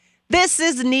This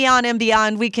is Neon and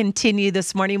Beyond. We continue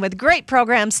this morning with great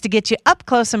programs to get you up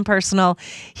close and personal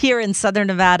here in Southern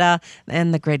Nevada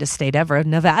and the greatest state ever,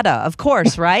 Nevada, of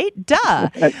course, right? Duh.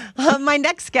 My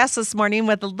next guest this morning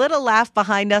with a little laugh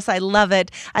behind us. I love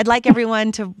it. I'd like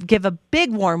everyone to give a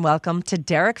big warm welcome to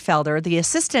Derek Felder, the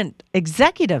Assistant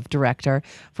Executive Director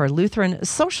for Lutheran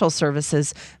Social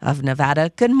Services of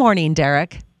Nevada. Good morning,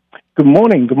 Derek. Good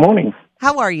morning. Good morning.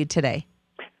 How are you today?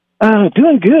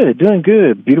 Doing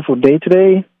good. Beautiful day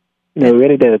today.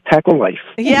 Ready to tackle life.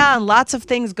 Yeah, lots of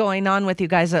things going on with you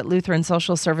guys at Lutheran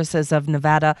Social Services of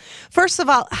Nevada. First of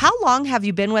all, how long have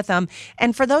you been with them?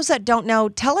 And for those that don't know,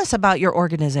 tell us about your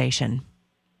organization.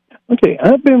 Okay,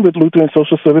 I've been with Lutheran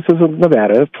Social Services of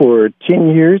Nevada for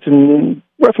 10 years and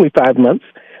roughly 5 months.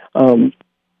 And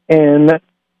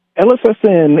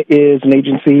LSSN is an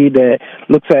agency that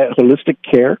looks at holistic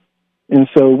care. And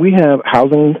so we have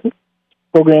housing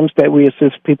programs that we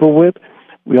assist people with.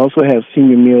 We also have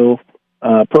senior meal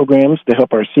programs to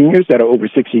help our seniors that are over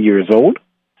 60 years old.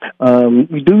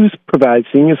 We do provide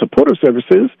senior supportive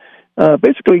services,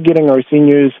 basically getting our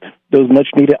seniors those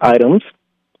much-needed items,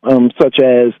 such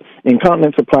as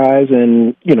incontinence supplies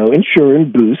and, Ensure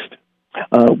and Boost.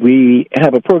 We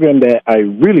have a program that I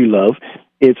really love.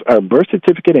 It's our birth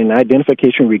certificate and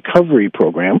identification recovery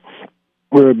program,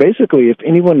 where basically if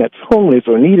anyone that's homeless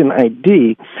or need an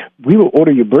ID, we will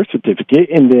order your birth certificate,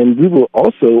 and then we will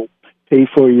also pay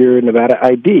for your Nevada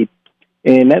ID.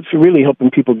 And that's really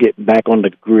helping people get back on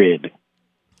the grid.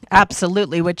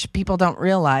 Absolutely, which people don't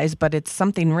realize, but it's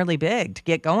something really big to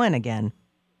get going again.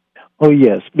 Oh,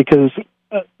 yes, because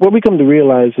what we come to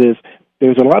realize is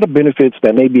there's a lot of benefits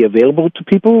that may be available to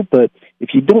people, but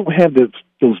if you don't have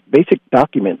those basic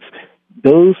documents,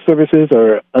 those services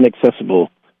are inaccessible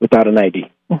without an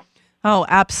ID. Oh,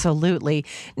 absolutely.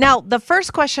 Now, the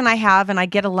first question I have, and I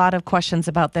get a lot of questions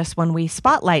about this when we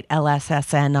spotlight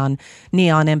LSSN on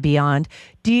Neon and Beyond,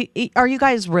 are you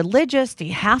guys religious? Do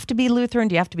you have to be Lutheran?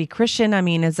 Do you have to be Christian? I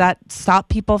mean, does that stop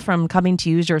people from coming to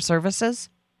use your services?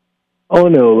 Oh,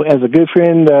 no. As a good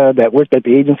friend that worked at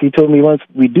the agency told me once,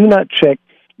 we do not check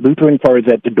Lutheran cards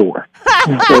at the door.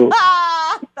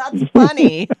 That's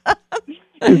funny.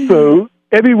 So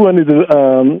everyone is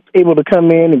able to come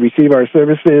in and receive our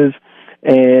services.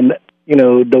 And,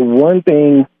 the one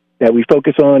thing that we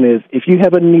focus on is if you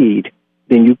have a need,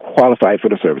 then you qualify for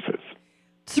the services.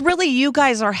 So really, you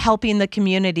guys are helping the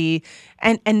community,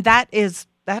 and that is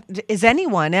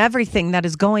anyone, everything that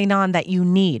is going on that you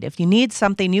need. If you need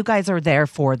something, you guys are there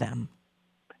for them.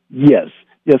 Yes.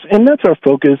 And that's our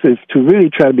focus, is to really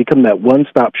try to become that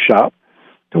one-stop shop,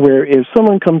 to where if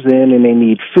someone comes in and they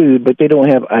need food, but they don't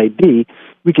have ID,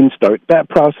 we can start that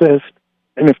process.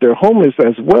 And if they're homeless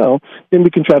as well, then we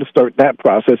can try to start that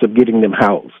process of getting them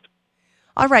housed.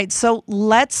 All right, so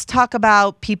let's talk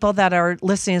about people that are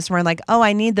listening to this and like, oh,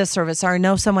 I need this service, or I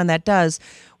know someone that does.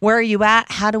 Where are you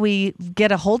at? How do we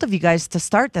get a hold of you guys to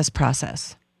start this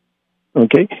process?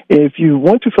 Okay, if you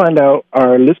want to find out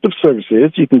our list of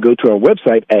services, you can go to our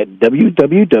website at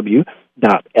www.lssnv.org,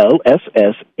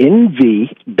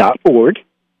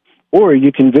 or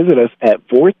you can visit us at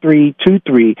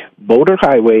 4323 Boulder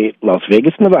Highway, Las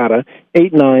Vegas, Nevada,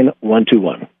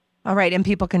 89121. All right, and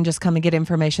people can just come and get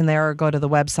information there or go to the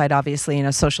website, obviously, in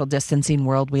a social distancing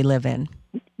world we live in.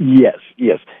 Yes.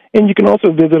 And you can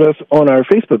also visit us on our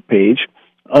Facebook page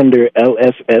under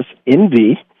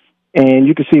LSSNV, and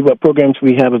you can see what programs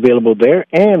we have available there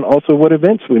and also what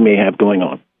events we may have going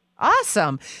on.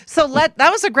 Awesome. So that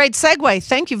was a great segue.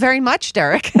 Thank you very much,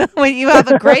 Derek. You have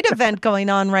a great event going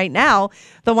on right now.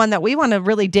 The one that we want to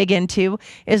really dig into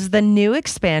is the new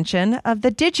expansion of the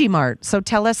Digimart. So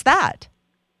tell us that.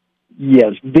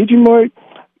 Yes, Digimart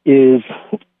is,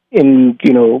 in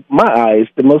my eyes,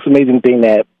 the most amazing thing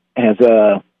that has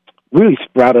really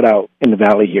sprouted out in the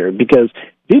valley here, because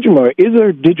Digimart is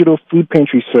our digital food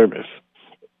pantry service.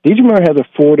 Digimart has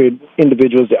afforded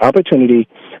individuals the opportunity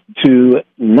to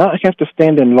not have to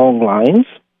stand in long lines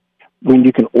when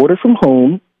you can order from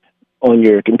home on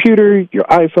your computer, your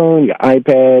iPhone, your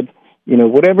iPad,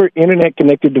 whatever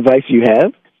internet-connected device you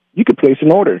have, you could place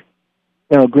an order.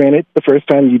 Now, granted, the first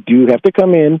time you do have to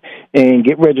come in and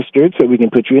get registered so we can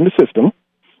put you in the system.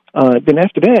 Then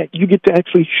after that, you get to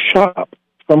actually shop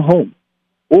from home.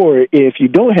 Or if you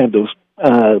don't have those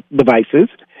devices,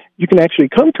 you can actually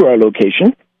come to our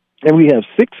location, and we have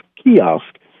 6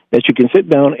 kiosks that you can sit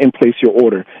down and place your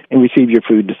order and receive your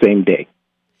food the same day.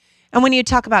 And when you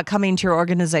talk about coming to your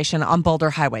organization on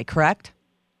Boulder Highway, correct?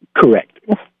 Correct.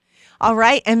 All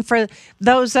right. And for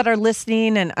those that are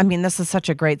listening, and I mean, this is such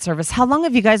a great service. How long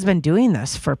have you guys been doing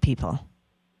this for people?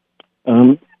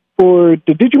 For For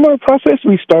the Digimart process,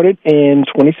 we started in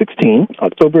 2016,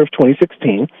 October of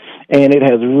 2016, and it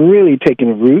has really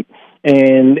taken root.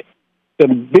 And the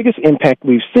biggest impact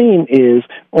we've seen is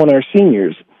on our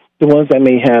seniors, the ones that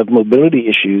may have mobility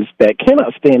issues that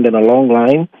cannot stand in a long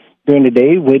line during the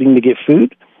day waiting to get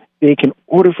food. They can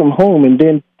order from home and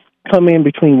then come in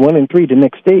between 1 and 3 the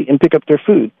next day and pick up their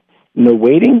food. No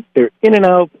waiting. They're in and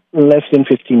out in less than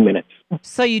 15 minutes.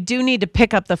 So you do need to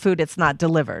pick up the food. It's not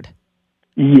delivered.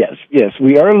 Yes.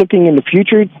 We are looking in the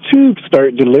future to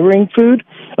start delivering food,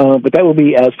 but that will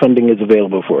be as funding is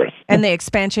available for us. And the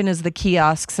expansion is the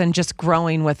kiosks and just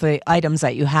growing with the items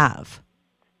that you have.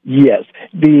 Yes.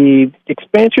 The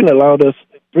expansion allowed us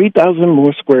 3,000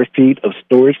 more square feet of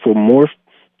storage for more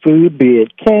food, be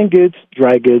it canned goods,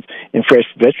 dry goods, and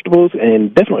fresh vegetables,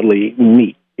 and definitely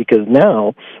meat. Because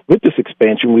now, with this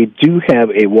expansion, we do have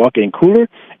a walk-in cooler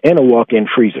and a walk-in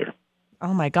freezer.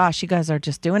 Oh, my gosh. You guys are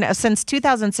just doing it. Since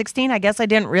 2016, I guess I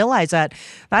didn't realize that.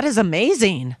 That is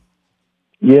amazing.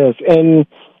 Yes, and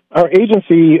our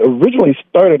agency originally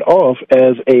started off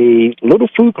as a little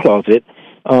food closet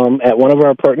at one of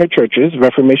our partner churches,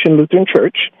 Reformation Lutheran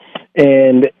Church,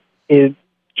 and it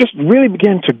just really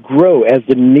began to grow as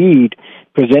the need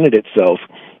presented itself.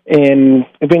 And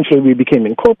eventually we became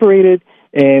incorporated,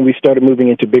 and we started moving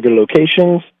into bigger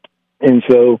locations. And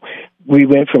so we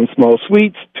went from small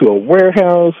suites to a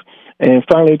warehouse and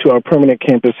finally to our permanent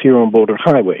campus here on Boulder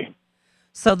Highway.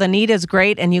 So the need is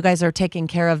great, and you guys are taking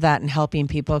care of that and helping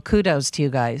people. Kudos to you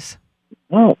guys.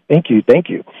 Oh, thank you.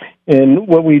 And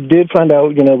what we did find out,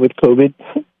 with COVID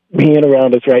being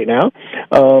around us right now,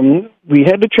 we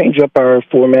had to change up our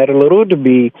format a little to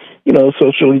be,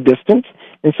 socially distanced.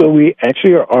 And so we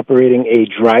actually are operating a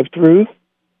drive-through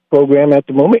program at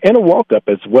the moment and a walk-up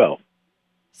as well.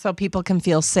 So people can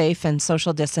feel safe and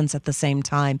social distance at the same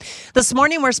time. This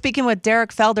morning, we're speaking with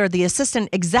Derek Felder, the Assistant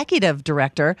Executive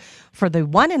Director for the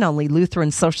one and only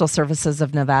Lutheran Social Services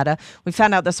of Nevada. We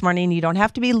found out this morning you don't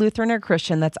have to be Lutheran or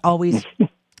Christian. That's always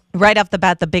right off the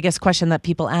bat the biggest question that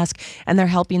people ask, and they're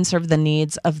helping serve the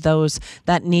needs of those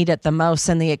that need it the most.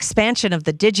 And the expansion of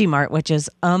the Digimart, which is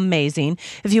amazing.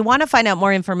 If you want to find out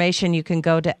more information, you can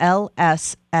go to lssnv.org.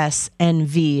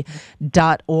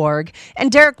 And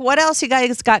Derek, what else you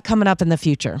guys got coming up in the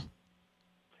future?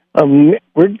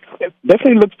 We're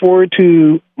definitely look forward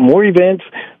to more events,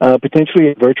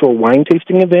 potentially a virtual wine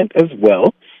tasting event as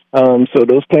well. So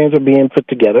those plans are being put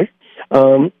together.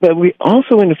 But we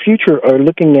also in the future are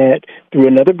looking at, through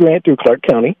another grant through Clark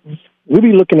County, we'll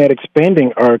be looking at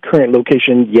expanding our current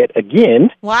location yet again.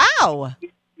 Wow.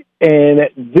 And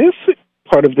this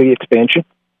part of the expansion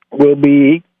will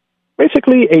be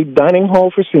basically a dining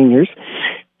hall for seniors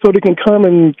so they can come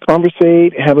and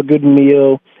conversate, have a good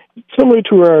meal, similar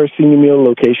to our senior meal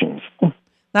locations.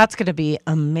 That's going to be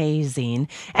amazing.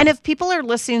 And if people are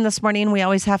listening this morning, we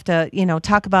always have to,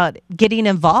 talk about getting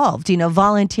involved,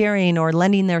 volunteering or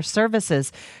lending their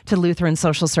services to Lutheran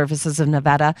Social Services of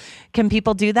Nevada. Can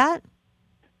people do that?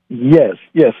 Yes.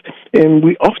 And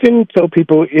we often tell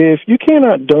people, if you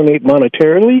cannot donate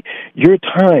monetarily, your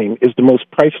time is the most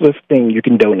priceless thing you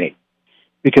can donate.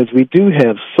 Because we do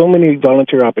have so many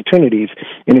volunteer opportunities.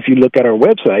 And if you look at our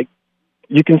website,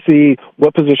 you can see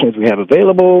what positions we have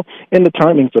available and the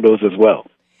timing for those as well.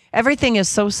 Everything is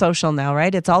so social now,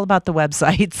 right? It's all about the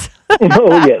websites.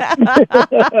 Oh, yes.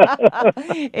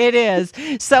 It is.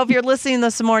 So if you're listening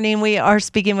this morning, we are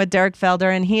speaking with Derek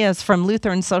Felder, and he is from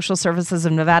Lutheran Social Services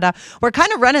of Nevada. We're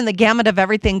kind of running the gamut of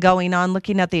everything going on,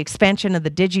 looking at the expansion of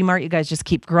the Digimart. You guys just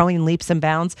keep growing leaps and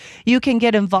bounds. You can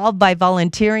get involved by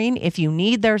volunteering if you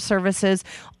need their services.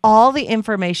 All the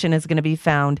information is going to be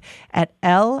found at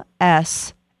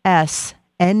lssnv.org.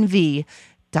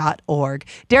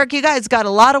 Derek, you guys got a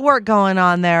lot of work going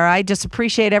on there. I just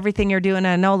appreciate everything you're doing.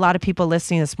 I know a lot of people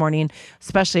listening this morning,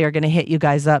 especially, are going to hit you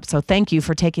guys up. So thank you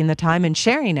for taking the time and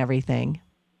sharing everything.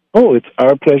 Oh, it's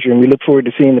our pleasure, and we look forward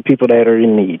to seeing the people that are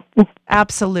in need.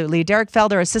 Absolutely. Derek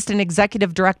Felder, Assistant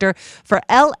Executive Director for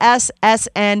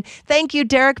LSSN. Thank you,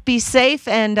 Derek. Be safe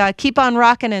and keep on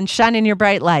rocking and shining your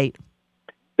bright light.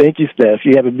 Thank you, Steph.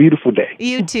 You have a beautiful day.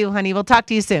 You too, honey. We'll talk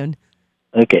to you soon.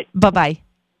 Okay. Bye-bye.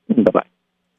 Bye-bye.